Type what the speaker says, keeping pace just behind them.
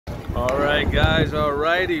Alright guys,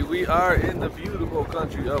 alrighty, we are in the beautiful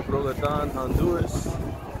country of Roatan, Honduras.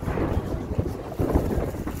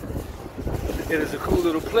 It is a cool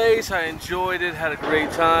little place. I enjoyed it, had a great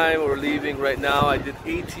time. We're leaving right now. I did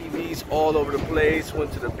ATVs all over the place,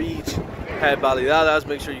 went to the beach, had baleadas.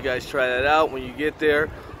 Make sure you guys try that out when you get there.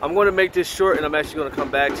 I'm going to make this short and I'm actually going to come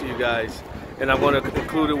back to you guys and I'm going to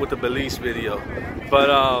include it with the Belize video.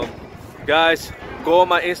 But guys, go on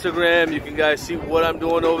my Instagram. You can guys see what I'm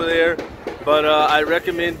doing over there. But I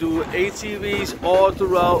recommend do ATVs all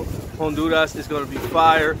throughout Honduras. It's going to be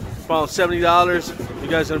fire. Around $70. You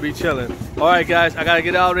guys are going to be chilling. All right, guys, I got to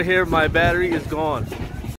get out of here. My battery is gone.